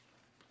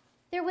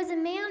There was a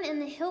man in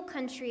the hill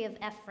country of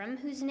Ephraim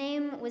whose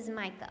name was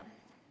Micah.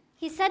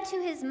 He said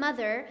to his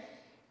mother,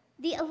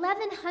 "The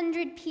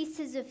 1,100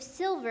 pieces of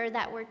silver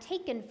that were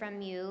taken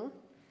from you,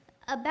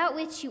 about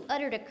which you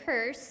uttered a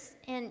curse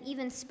and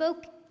even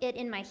spoke it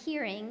in my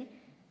hearing,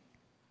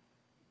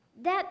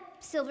 that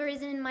silver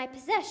is in my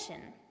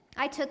possession.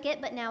 I took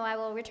it, but now I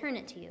will return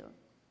it to you."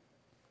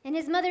 And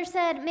his mother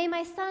said, "May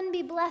my son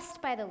be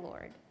blessed by the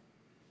Lord."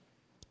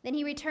 Then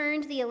he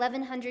returned the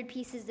 1,100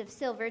 pieces of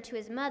silver to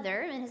his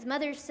mother, and his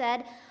mother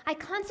said, "I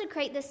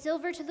consecrate the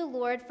silver to the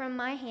Lord from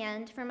my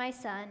hand for my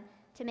son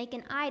to make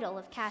an idol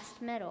of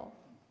cast metal."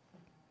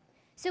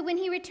 So when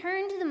he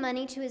returned the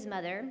money to his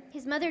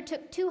mother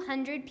took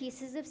 200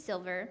 pieces of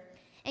silver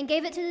and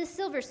gave it to the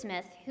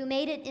silversmith, who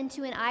made it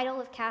into an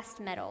idol of cast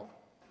metal,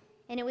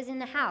 and it was in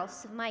the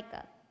house of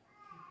Micah.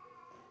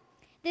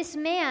 This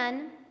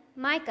man,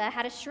 Micah,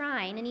 had a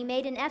shrine, and he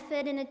made an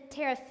ephod and a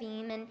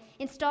teraphim and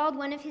installed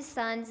one of his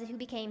sons who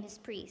became his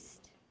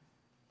priest.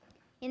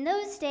 In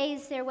those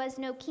days there was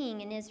no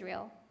king in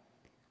Israel.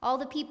 All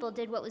the people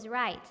did what was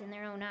right in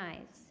their own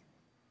eyes.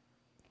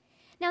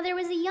 Now there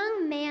was a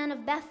young man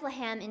of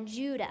Bethlehem in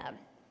Judah,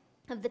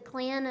 of the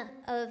clan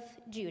of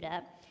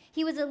Judah.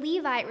 He was a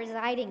Levite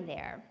residing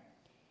there.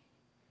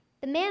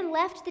 The man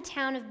left the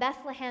town of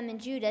Bethlehem in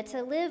Judah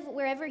to live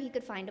wherever he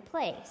could find a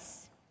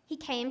place. He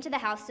came to the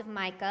house of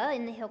Micah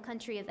in the hill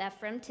country of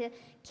Ephraim to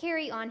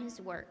carry on his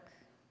work.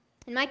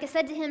 And Micah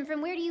said to him,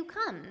 "From where do you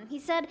come?" He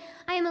said,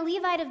 "I am a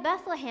Levite of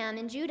Bethlehem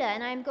in Judah,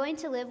 and I am going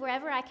to live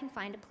wherever I can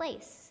find a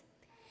place."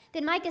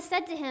 Then Micah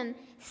said to him,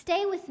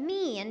 "Stay with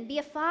me and be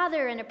a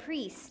father and a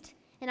priest,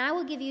 and I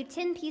will give you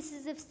 10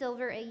 pieces of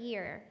silver a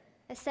year,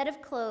 a set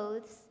of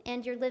clothes,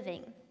 and your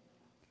living."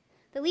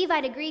 The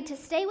Levite agreed to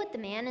stay with the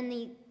man, and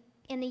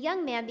the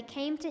young man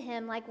became to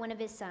him like one of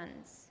his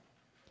sons.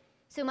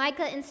 So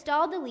Micah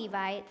installed the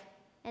Levite,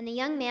 and the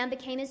young man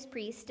became his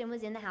priest and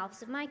was in the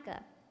house of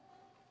Micah.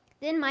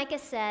 Then Micah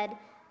said,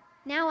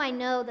 "Now I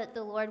know that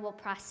the Lord will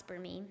prosper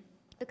me,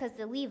 because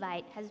the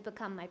Levite has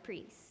become my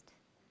priest."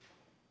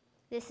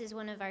 This is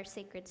one of our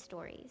sacred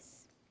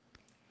stories.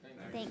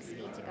 Thanks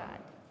be to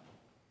God.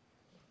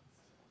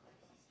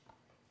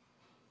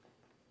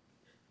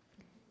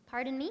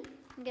 Pardon me,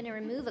 I'm going to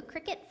remove a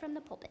cricket from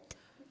the pulpit.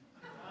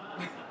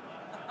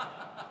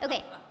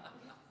 Okay.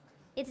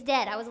 It's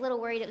dead. I was a little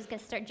worried it was going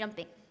to start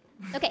jumping.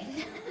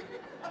 Okay.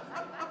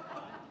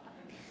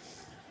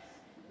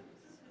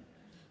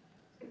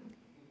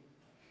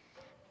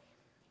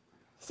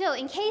 So,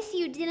 in case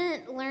you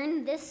didn't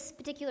learn this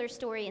particular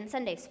story in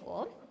Sunday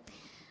school,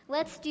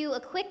 let's do a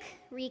quick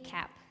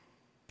recap.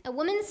 A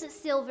woman's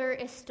silver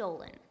is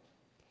stolen.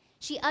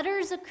 She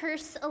utters a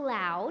curse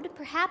aloud,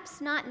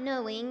 perhaps not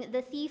knowing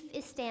the thief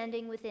is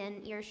standing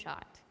within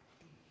earshot.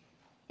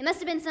 It must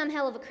have been some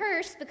hell of a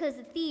curse, because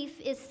the thief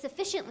is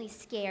sufficiently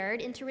scared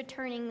into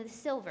returning the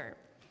silver.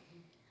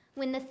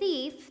 When the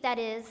thief, that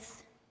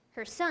is,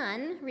 her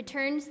son,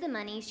 returns the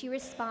money, she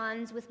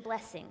responds with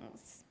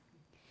blessings.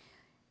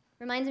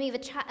 Reminds me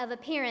of a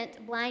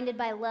parent blinded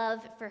by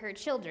love for her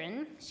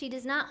children. She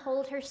does not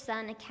hold her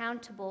son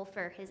accountable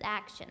for his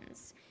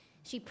actions.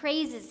 She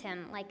praises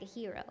him like a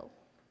hero.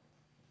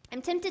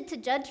 I'm tempted to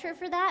judge her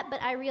for that,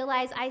 but I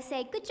realize I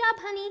say, "Good job,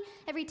 honey,"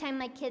 every time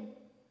my kid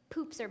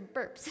poops or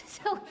burps,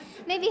 so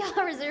maybe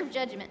I'll reserve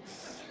judgment.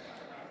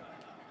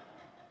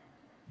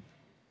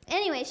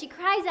 Anyway, she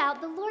cries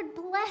out, "The Lord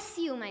bless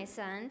you, my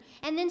son,"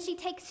 and then she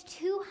takes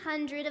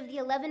 200 of the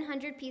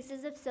 1,100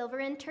 pieces of silver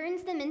and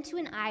turns them into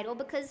an idol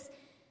because,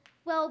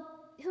 well,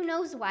 who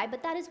knows why,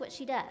 but that is what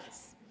she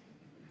does.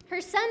 Her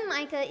son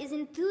Micah is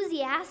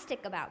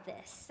enthusiastic about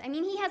this. I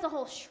mean, he has a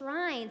whole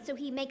shrine, so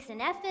he makes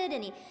an ephod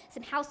and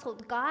some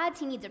household gods.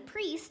 He needs a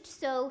priest,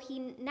 so he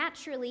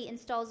naturally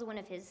installs one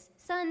of his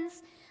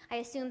sons, I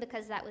assume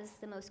because that was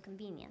the most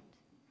convenient.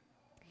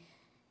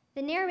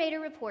 The narrator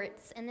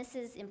reports, and this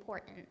is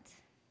important,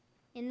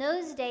 in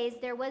those days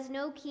there was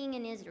no king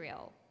in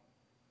Israel.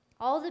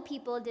 All the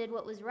people did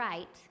what was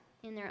right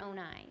in their own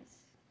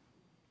eyes.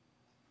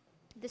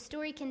 The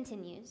story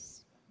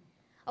continues.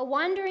 A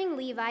wandering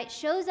Levite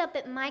shows up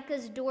at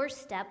Micah's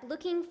doorstep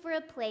looking for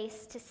a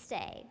place to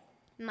stay.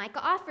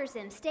 Micah offers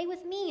him, "Stay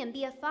with me and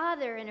be a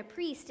father and a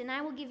priest, and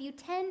I will give you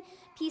 10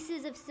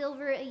 pieces of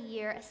silver a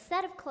year, a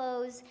set of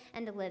clothes,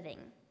 and a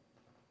living."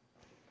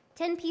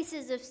 10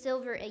 pieces of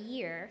silver a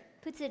year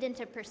puts it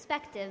into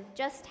perspective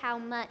just how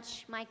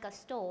much Micah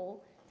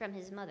stole from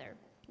his mother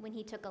when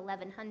he took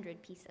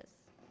 1,100 pieces.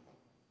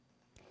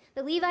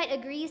 The Levite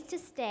agrees to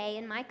stay,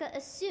 and Micah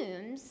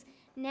assumes,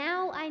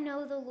 "Now I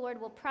know the Lord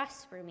will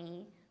prosper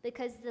me,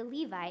 because the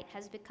Levite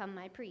has become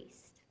my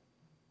priest."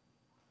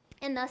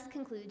 And thus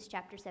concludes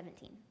chapter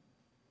 17.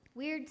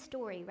 Weird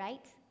story,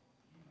 right?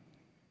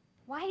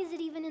 Why is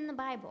it even in the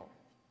Bible?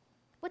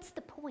 What's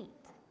the point?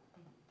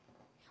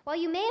 While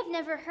you may have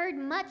never heard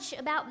much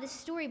about this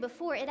story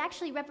before, it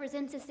actually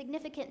represents a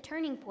significant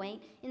turning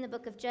point in the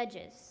book of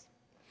Judges.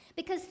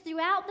 Because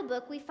throughout the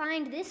book, we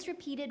find this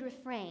repeated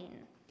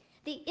refrain: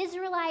 the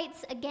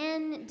Israelites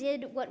again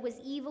did what was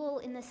evil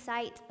in the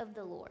sight of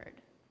the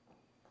Lord.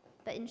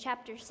 But in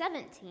chapter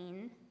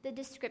 17, the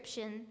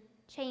description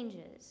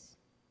changes.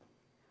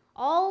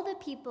 All the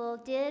people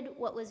did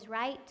what was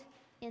right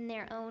in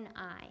their own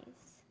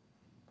eyes.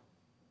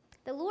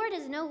 The Lord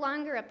is no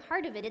longer a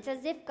part of it. It's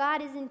as if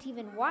God isn't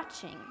even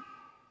watching.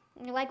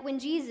 Like when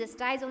Jesus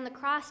dies on the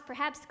cross,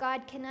 perhaps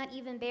God cannot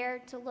even bear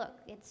to look.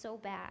 It's so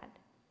bad.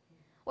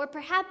 Or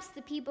perhaps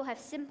the people have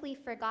simply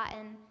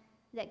forgotten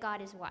that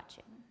God is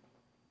watching.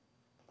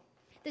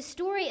 The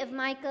story of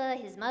Micah,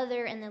 his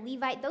mother, and the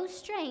Levite, though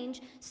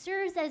strange,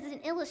 serves as an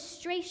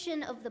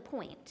illustration of the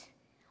point.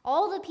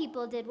 All the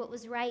people did what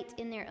was right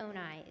in their own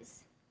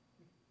eyes.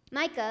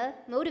 Micah,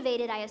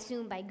 motivated, I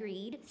assume, by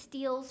greed,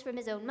 steals from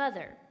his own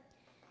mother.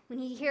 When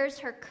he hears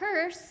her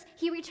curse,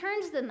 he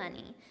returns the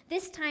money.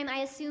 This time, I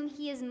assume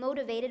he is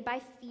motivated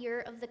by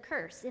fear of the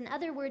curse. In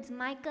other words,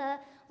 Micah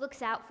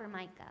looks out for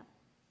Micah.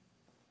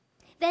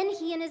 Then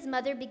he and his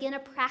mother begin a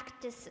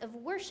practice of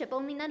worship,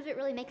 only none of it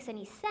really makes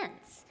any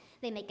sense.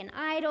 They make an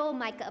idol.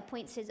 Micah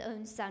appoints his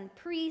own son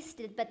priest,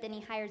 but then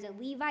he hires a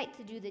Levite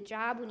to do the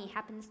job when he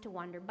happens to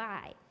wander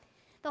by.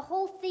 The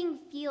whole thing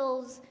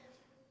feels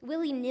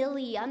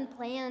willy-nilly,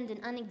 unplanned, and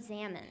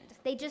unexamined.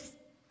 They just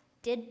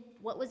did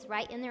what was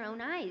right in their own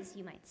eyes,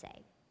 you might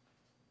say.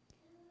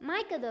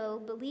 Micah, though,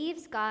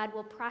 believes God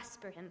will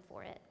prosper him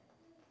for it.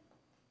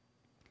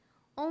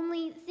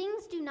 Only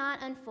things do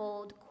not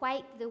unfold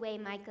quite the way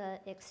Micah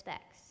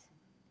expects.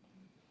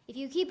 If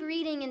you keep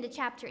reading into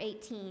chapter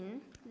 18,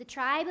 the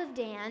tribe of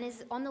Dan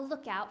is on the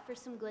lookout for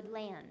some good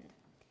land.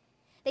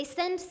 They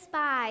send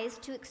spies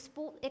to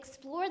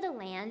explore the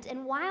land,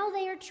 and while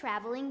they are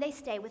traveling, they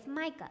stay with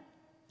Micah.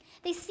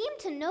 They seem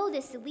to know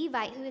this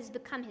Levite who has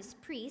become his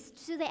priest,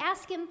 so they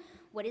ask him,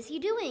 what is he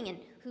doing and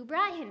who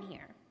brought him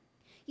here?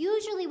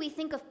 Usually we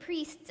think of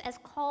priests as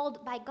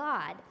called by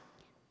God,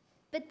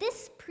 but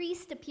this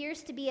priest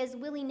appears to be as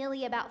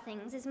willy-nilly about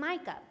things as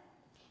Micah.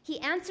 He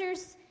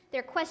answers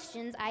their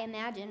questions, I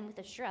imagine, with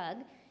a shrug,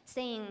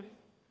 saying,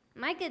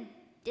 Micah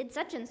did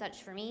such and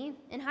such for me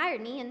and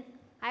hired me, and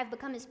I have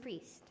become his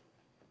priest.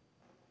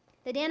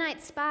 The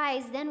Danite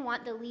spies then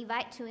want the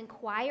Levite to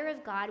inquire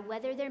of God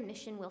whether their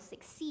mission will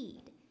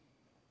succeed.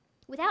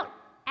 Without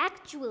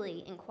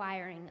actually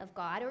inquiring of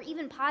God or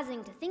even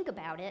pausing to think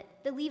about it,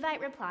 the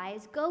Levite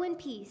replies, go in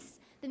peace.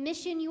 The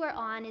mission you are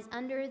on is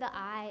under the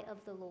eye of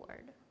the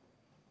Lord.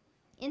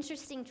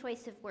 Interesting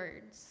choice of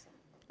words,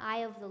 eye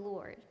of the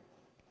Lord,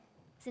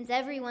 since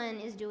everyone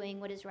is doing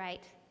what is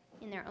right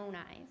in their own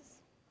eyes.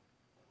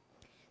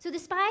 So the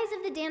spies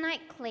of the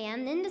Danite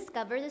clan then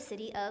discover the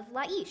city of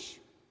Laish,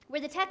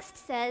 where the text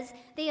says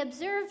they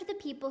observed the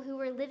people who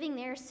were living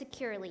there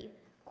securely,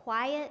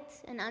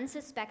 quiet and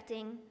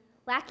unsuspecting,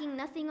 lacking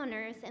nothing on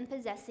earth and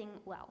possessing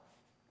wealth.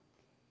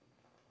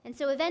 And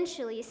so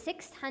eventually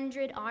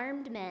 600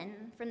 armed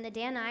men from the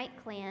Danite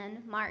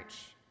clan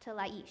march to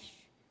Laish.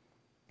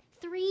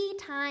 3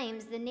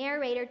 times the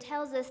narrator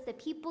tells us the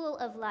people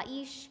of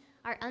Laish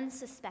are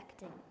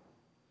unsuspecting,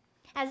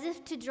 as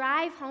if to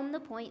drive home the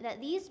point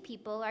that these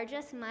people are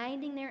just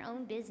minding their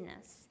own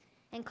business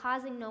and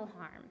causing no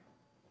harm.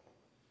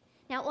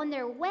 Now, on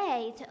their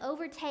way to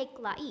overtake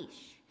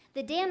Laish,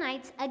 the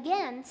Danites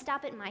again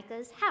stop at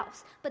Micah's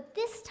house, but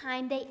this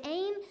time they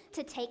aim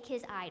to take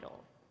his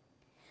idol.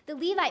 The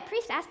Levite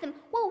priest asks them,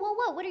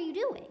 whoa, what are you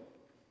doing?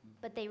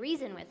 But they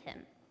reason with him.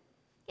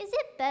 Is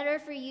it better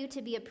for you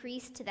to be a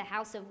priest to the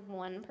house of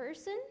one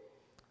person,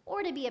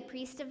 or to be a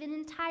priest of an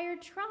entire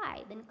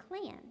tribe and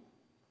clan?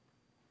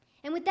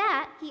 And with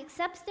that, he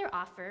accepts their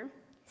offer,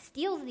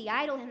 steals the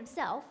idol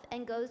himself,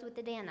 and goes with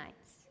the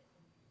Danites.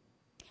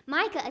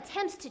 Micah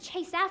attempts to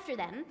chase after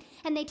them,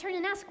 and they turn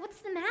and ask,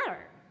 what's the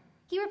matter?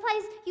 He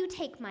replies, you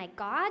take my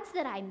gods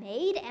that I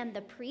made and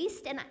the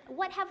priest, and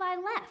what have I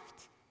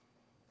left?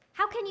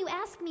 How can you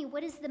ask me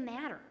what is the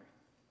matter?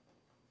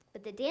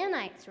 But the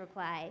Danites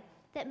reply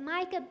that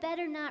Micah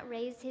better not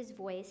raise his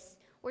voice,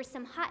 or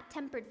some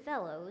hot-tempered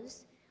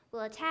fellows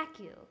will attack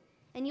you,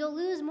 and you'll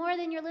lose more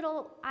than your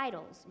little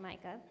idols,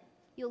 Micah.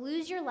 You'll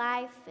lose your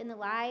life and the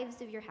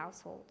lives of your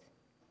household.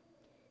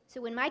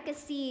 So when Micah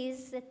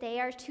sees that they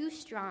are too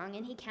strong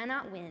and he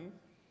cannot win,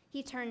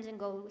 he turns and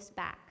goes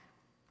back.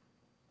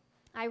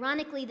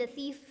 Ironically, the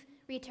thief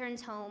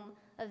returns home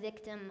a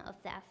victim of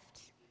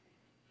theft.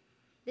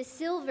 The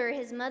silver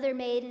his mother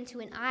made into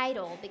an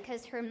idol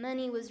because her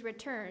money was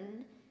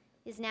returned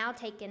is now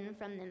taken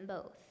from them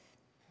both.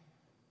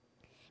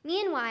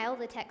 Meanwhile,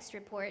 the text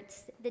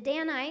reports, the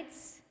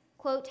Danites,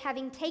 quote,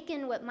 having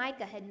taken what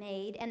Micah had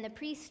made and the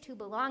priest who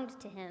belonged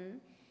to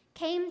him,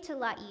 came to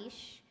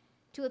Laish,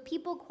 to a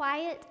people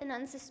quiet and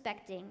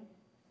unsuspecting,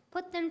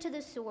 put them to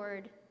the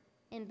sword,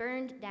 and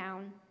burned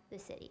down the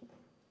city.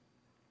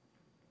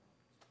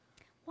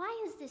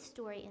 Why is this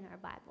story in our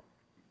Bible?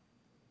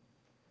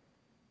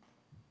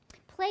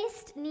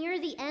 Placed near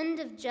the end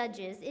of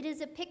Judges, it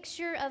is a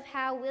picture of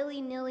how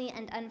willy-nilly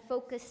and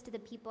unfocused the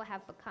people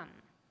have become.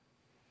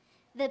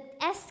 The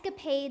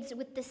escapades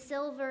with the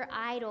silver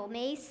idol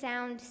may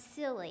sound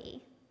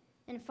silly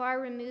and far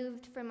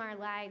removed from our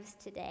lives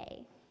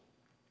today.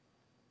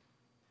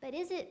 But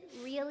is it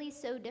really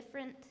so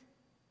different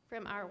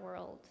from our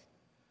world?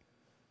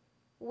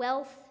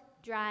 Wealth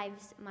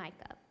drives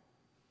Micah,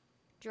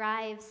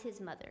 drives his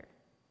mother,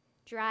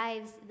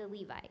 drives the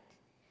Levite,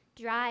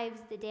 drives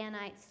the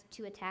Danites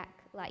to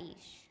attack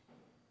Laish.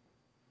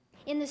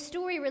 In the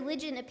story,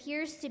 religion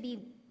appears to be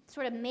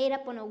sort of made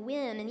up on a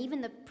whim, and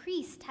even the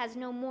priest has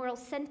no moral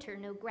center,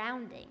 no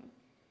grounding.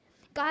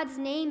 God's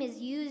name is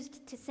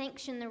used to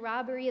sanction the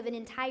robbery of an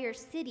entire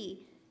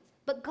city,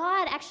 but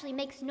God actually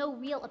makes no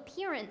real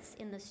appearance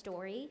in the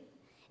story,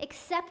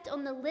 except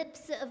on the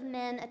lips of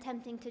men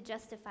attempting to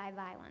justify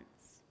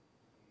violence.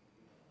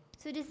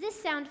 So does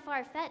this sound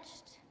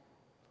far-fetched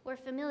or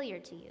familiar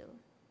to you?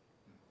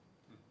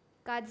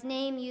 God's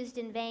name used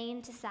in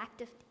vain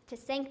to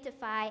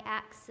sanctify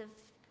acts of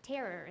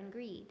terror and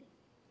greed.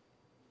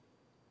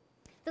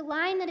 The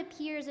line that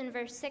appears in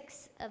verse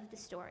 6 of the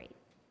story,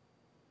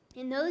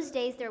 "In those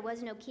days there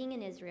was no king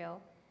in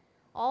Israel.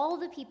 All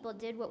the people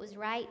did what was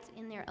right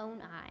in their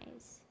own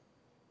eyes,"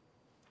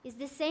 is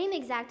the same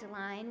exact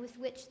line with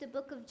which the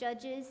book of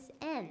Judges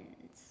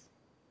ends.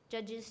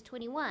 Judges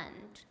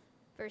 21,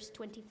 verse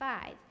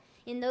 25.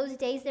 "In those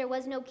days there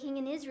was no king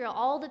in Israel.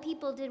 All the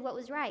people did what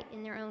was right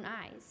in their own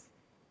eyes."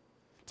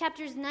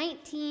 Chapters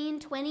 19,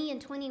 20,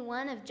 and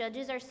 21 of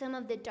Judges are some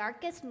of the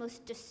darkest,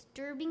 most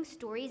disturbing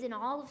stories in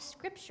all of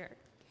Scripture.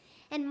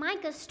 And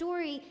Micah's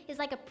story is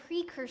like a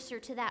precursor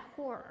to that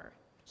horror.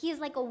 He is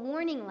like a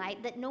warning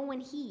light that no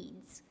one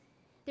heeds.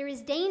 There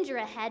is danger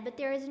ahead, but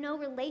there is no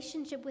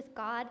relationship with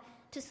God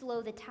to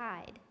slow the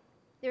tide.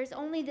 There is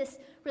only this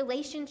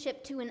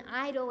relationship to an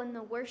idol and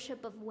the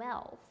worship of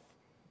wealth.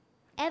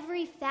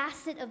 Every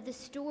facet of the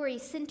story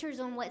centers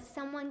on what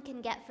someone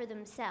can get for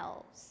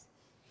themselves.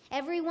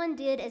 Everyone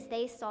did as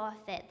they saw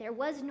fit. There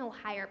was no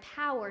higher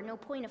power, no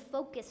point of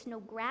focus, no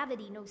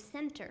gravity, no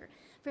center.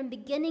 From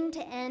beginning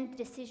to end,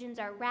 decisions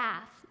are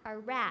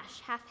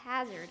rash,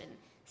 haphazard, and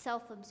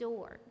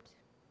self-absorbed.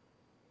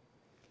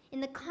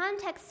 In the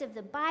context of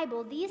the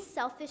Bible, these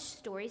selfish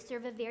stories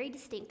serve a very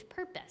distinct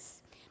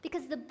purpose,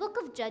 because the book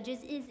of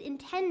Judges is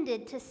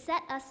intended to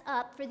set us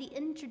up for the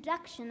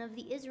introduction of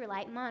the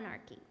Israelite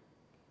monarchy.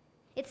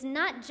 It's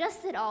not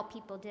just that all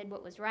people did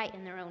what was right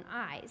in their own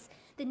eyes.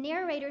 The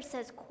narrator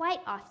says quite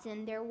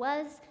often there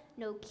was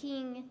no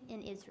king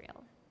in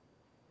Israel.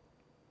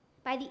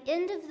 By the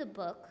end of the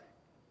book,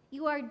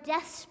 you are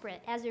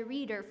desperate as a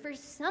reader for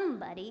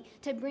somebody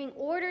to bring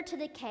order to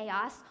the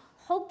chaos,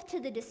 hope to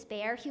the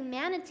despair,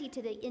 humanity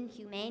to the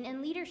inhumane, and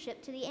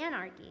leadership to the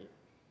anarchy.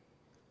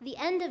 The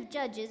end of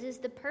Judges is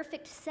the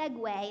perfect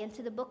segue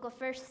into the book of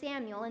 1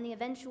 Samuel and the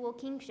eventual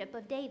kingship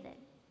of David.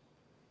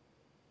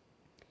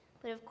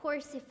 But of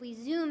course, if we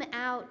zoom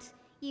out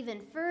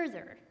even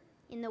further,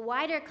 in the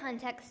wider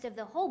context of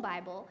the whole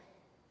Bible,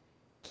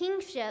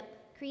 kingship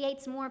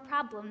creates more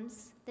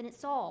problems than it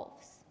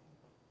solves.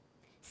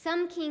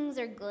 Some kings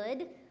are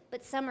good,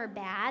 but some are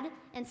bad,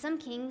 and some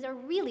kings are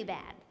really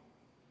bad.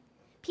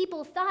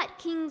 People thought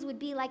kings would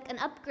be like an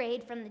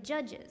upgrade from the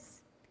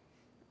judges.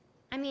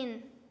 I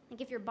mean,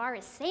 like if your bar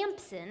is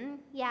Samson,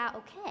 yeah,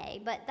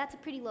 okay, but that's a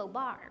pretty low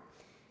bar.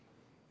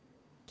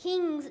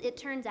 Kings, it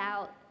turns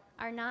out,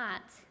 are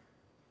not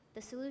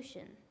the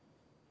solution.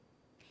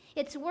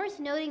 It's worth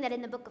noting that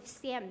in the book of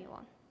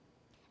Samuel,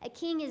 a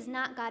king is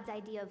not God's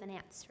idea of an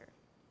answer.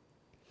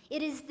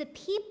 It is the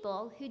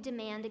people who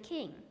demand a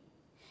king.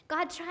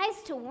 God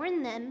tries to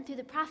warn them through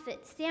the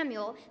prophet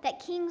Samuel that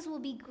kings will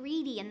be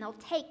greedy and they'll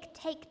take,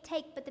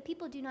 but the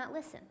people do not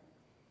listen.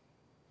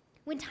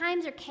 When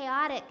times are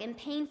chaotic and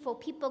painful,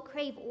 people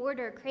crave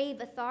order,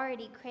 crave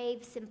authority,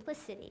 crave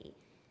simplicity.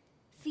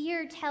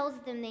 Fear tells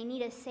them they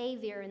need a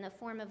savior in the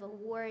form of a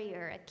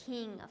warrior, a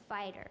king, a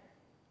fighter.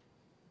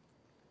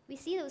 We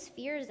see those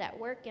fears at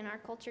work in our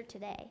culture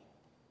today.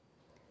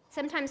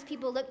 Sometimes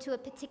people look to a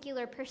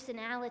particular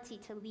personality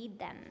to lead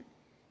them,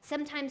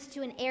 sometimes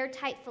to an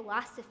airtight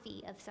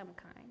philosophy of some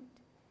kind.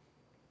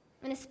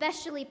 An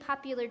especially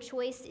popular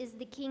choice is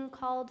the king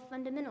called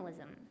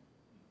fundamentalism.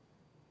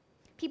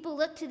 People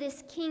look to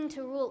this king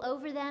to rule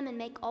over them and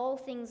make all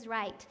things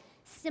right,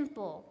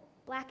 simple,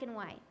 black and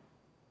white.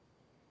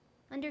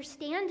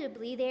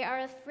 Understandably, they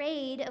are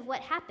afraid of what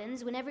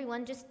happens when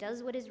everyone just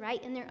does what is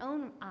right in their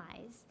own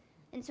eyes,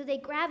 and so they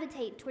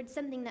gravitate towards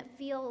something that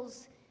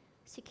feels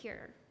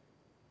secure.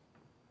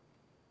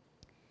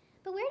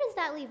 But where does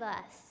that leave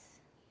us?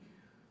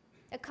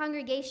 A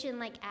congregation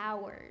like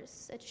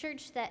ours, a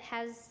church that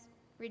has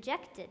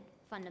rejected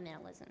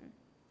fundamentalism.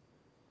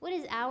 What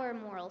is our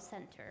moral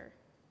center,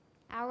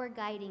 our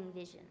guiding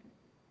vision?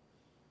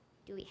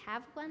 Do we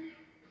have one?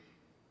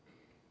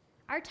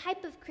 Our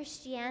type of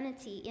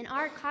Christianity, in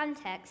our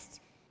context,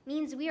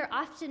 means we are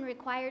often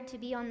required to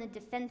be on the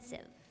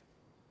defensive.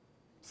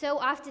 So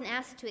often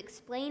asked to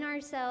explain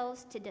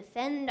ourselves, to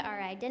defend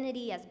our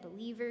identity as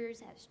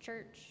believers, as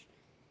church.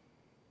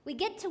 We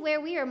get to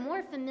where we are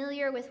more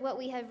familiar with what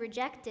we have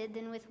rejected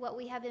than with what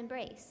we have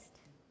embraced.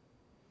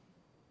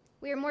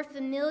 We are more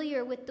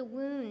familiar with the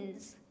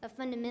wounds of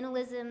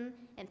fundamentalism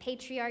and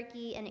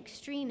patriarchy and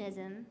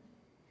extremism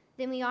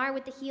than we are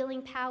with the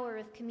healing power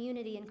of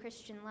community and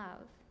Christian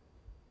love.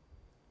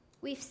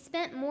 We've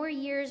spent more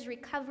years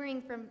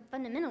recovering from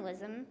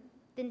fundamentalism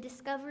than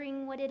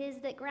discovering what it is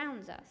that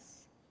grounds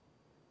us.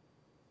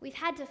 We've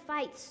had to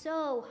fight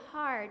so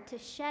hard to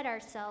shed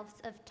ourselves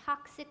of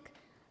toxic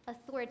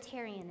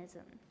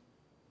authoritarianism.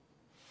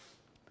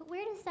 But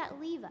where does that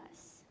leave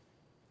us?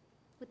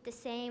 With the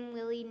same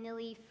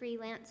willy-nilly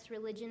freelance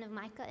religion of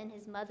Micah and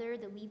his mother,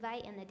 the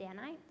Levite and the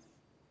Danites?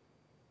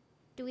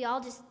 Do we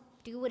all just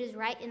do what is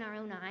right in our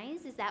own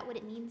eyes? Is that what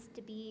it means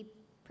to be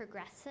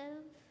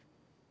progressive?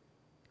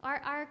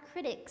 Are our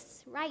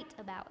critics right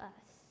about us?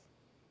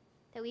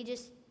 That we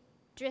just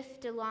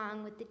drift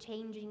along with the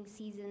changing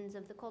seasons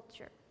of the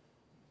culture?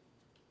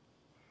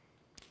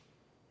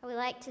 I would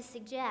like to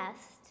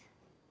suggest,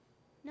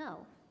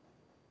 no.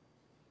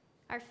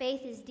 Our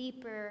faith is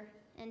deeper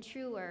and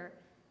truer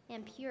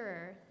and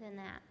purer than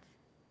that.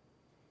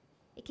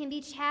 It can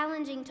be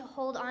challenging to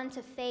hold on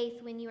to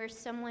faith when you are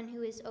someone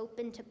who is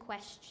open to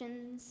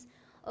questions,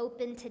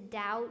 open to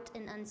doubt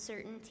and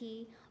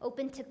uncertainty,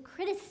 open to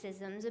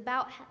criticisms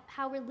about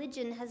how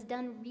religion has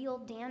done real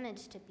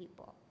damage to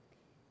people.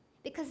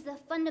 Because the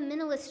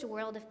fundamentalist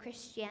world of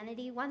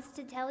Christianity wants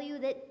to tell you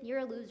that you're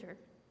a loser.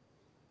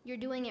 You're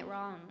doing it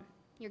wrong.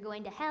 You're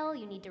going to hell.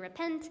 You need to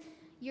repent.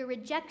 Your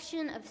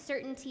rejection of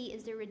certainty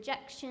is a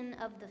rejection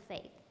of the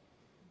faith.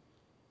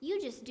 You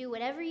just do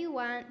whatever you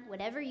want,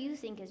 whatever you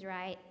think is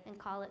right, and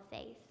call it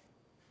faith.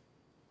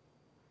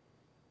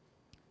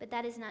 But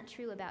that is not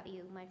true about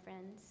you, my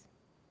friends.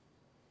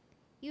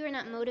 You are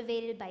not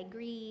motivated by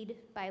greed,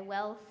 by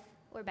wealth,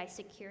 or by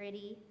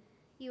security.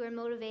 You are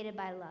motivated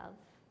by love.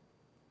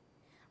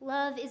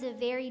 Love is a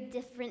very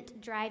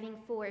different driving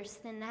force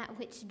than that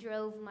which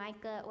drove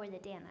Micah or the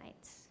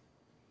Danites.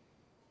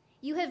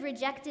 You have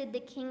rejected the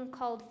king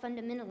called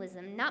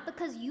fundamentalism, not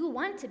because you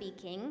want to be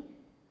king,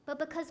 but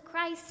because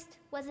Christ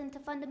wasn't a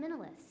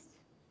fundamentalist.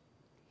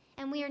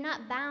 And we are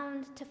not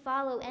bound to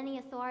follow any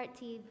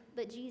authority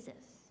but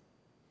Jesus.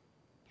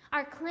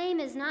 Our claim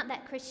is not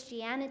that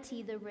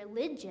Christianity, the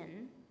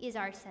religion, is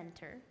our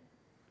center.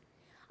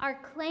 Our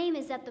claim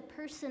is that the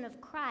person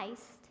of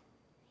Christ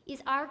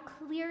is our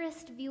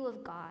clearest view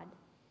of God.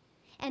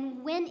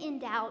 And when in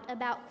doubt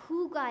about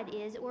who God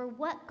is or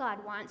what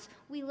God wants,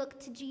 we look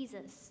to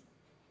Jesus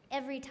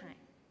every time.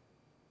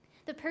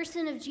 The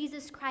person of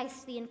Jesus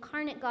Christ, the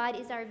incarnate God,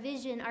 is our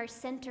vision, our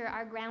center,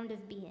 our ground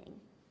of being.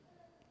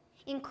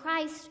 In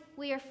Christ,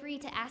 we are free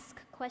to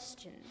ask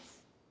questions.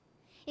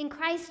 In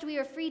Christ, we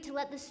are free to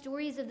let the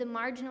stories of the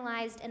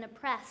marginalized and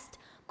oppressed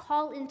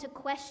call into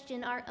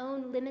question our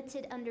own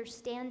limited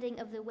understanding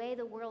of the way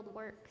the world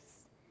works.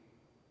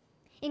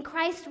 In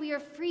Christ, we are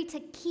free to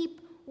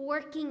keep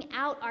working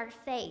out our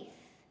faith,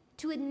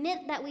 to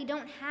admit that we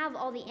don't have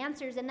all the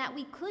answers and that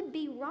we could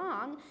be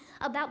wrong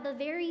about the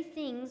very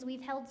things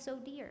we've held so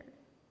dear.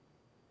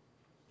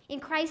 In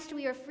Christ,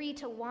 we are free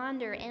to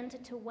wander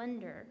and to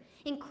wonder.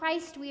 In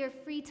Christ, we are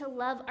free to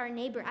love our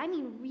neighbor. I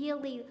mean,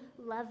 really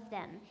love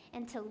them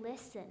and to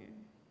listen.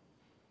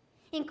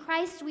 In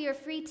Christ, we are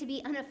free to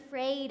be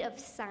unafraid of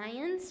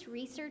science,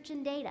 research,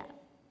 and data.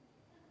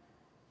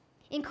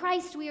 In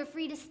Christ, we are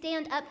free to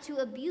stand up to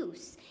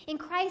abuse. In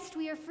Christ,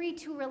 we are free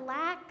to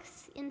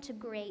relax into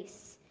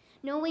grace,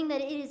 knowing that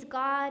it is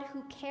God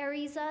who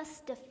carries us,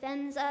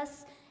 defends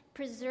us,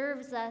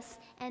 preserves us,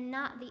 and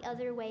not the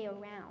other way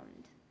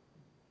around.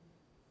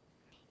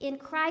 In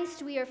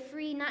Christ, we are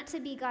free not to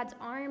be God's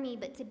army,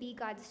 but to be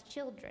God's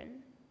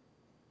children.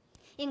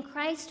 In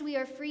Christ, we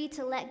are free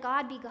to let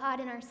God be God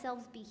and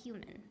ourselves be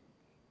human.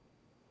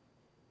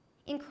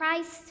 In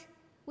Christ,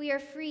 we are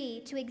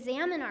free to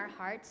examine our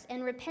hearts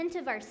and repent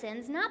of our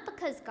sins, not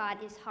because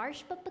God is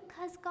harsh, but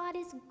because God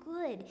is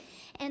good,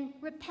 and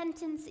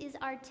repentance is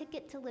our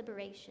ticket to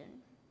liberation.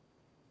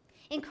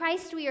 In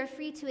Christ, we are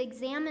free to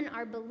examine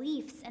our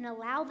beliefs and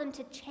allow them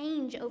to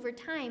change over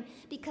time,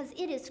 because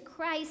it is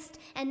Christ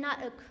and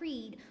not a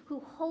creed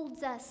who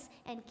holds us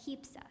and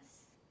keeps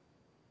us.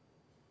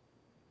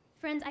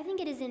 Friends, I think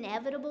it is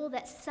inevitable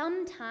that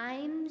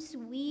sometimes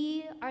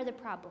we are the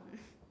problem,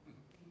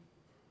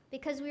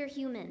 because we are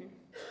human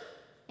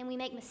and we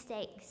make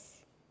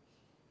mistakes.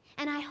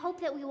 And I hope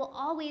that we will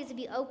always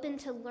be open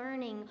to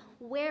learning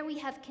where we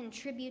have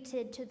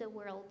contributed to the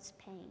world's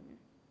pain.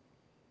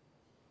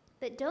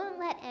 But don't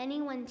let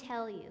anyone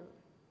tell you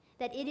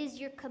that it is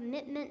your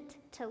commitment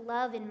to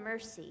love and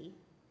mercy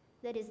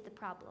that is the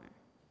problem,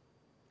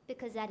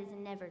 because that is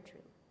never true.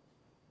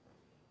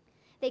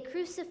 They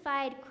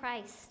crucified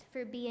Christ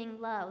for being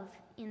love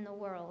in the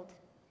world,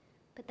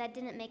 but that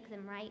didn't make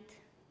them right,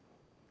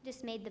 it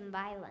just made them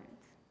violent.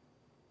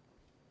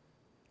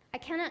 I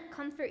cannot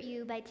comfort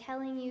you by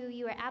telling you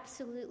you are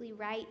absolutely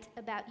right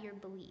about your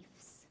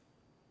beliefs,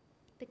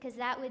 because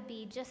that would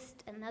be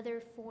just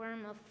another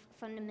form of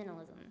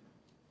fundamentalism,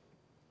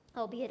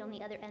 albeit on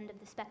the other end of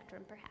the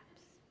spectrum, perhaps.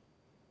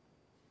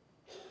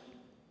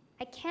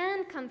 I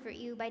can comfort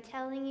you by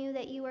telling you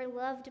that you are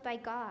loved by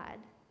God,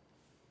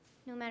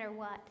 no matter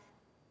what,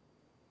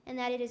 and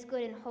that it is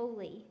good and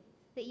holy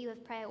that you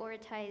have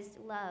prioritized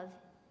love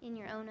in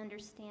your own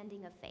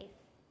understanding of faith.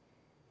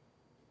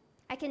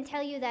 I can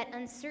tell you that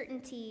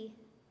uncertainty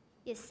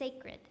is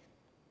sacred,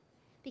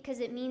 because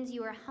it means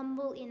you are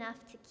humble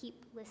enough to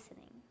keep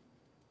listening.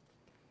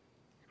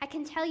 I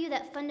can tell you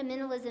that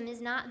fundamentalism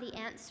is not the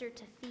answer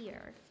to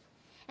fear,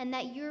 and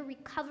that your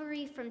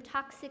recovery from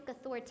toxic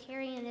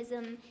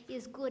authoritarianism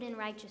is good and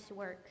righteous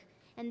work,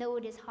 and though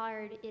it is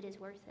hard, it is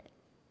worth it.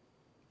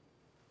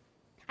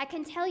 I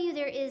can tell you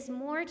there is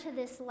more to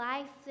this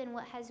life than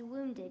what has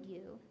wounded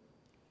you,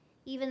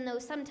 even though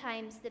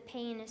sometimes the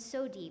pain is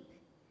so deep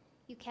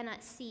you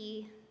cannot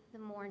see the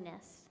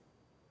moreness.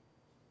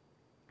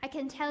 I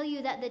can tell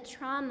you that the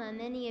trauma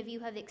many of you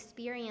have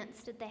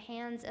experienced at the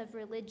hands of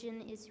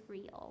religion is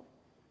real.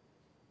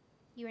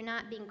 You are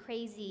not being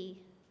crazy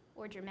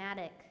or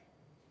dramatic.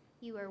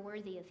 You are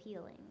worthy of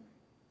healing.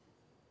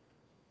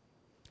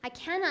 I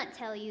cannot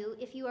tell you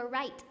if you are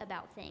right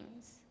about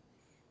things,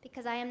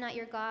 because I am not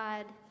your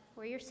God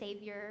or your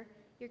Savior,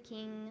 your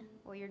King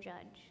or your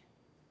Judge.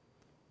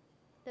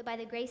 But by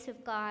the grace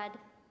of God,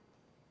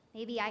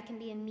 maybe I can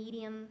be a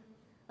medium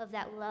of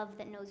that love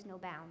that knows no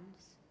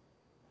bounds,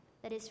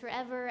 that is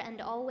forever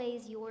and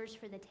always yours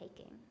for the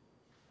taking.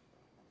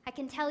 I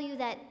can tell you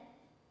that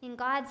in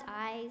God's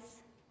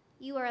eyes,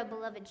 you are a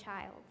beloved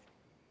child,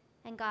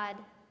 and God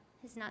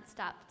has not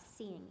stopped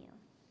seeing you.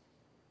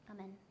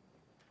 Amen.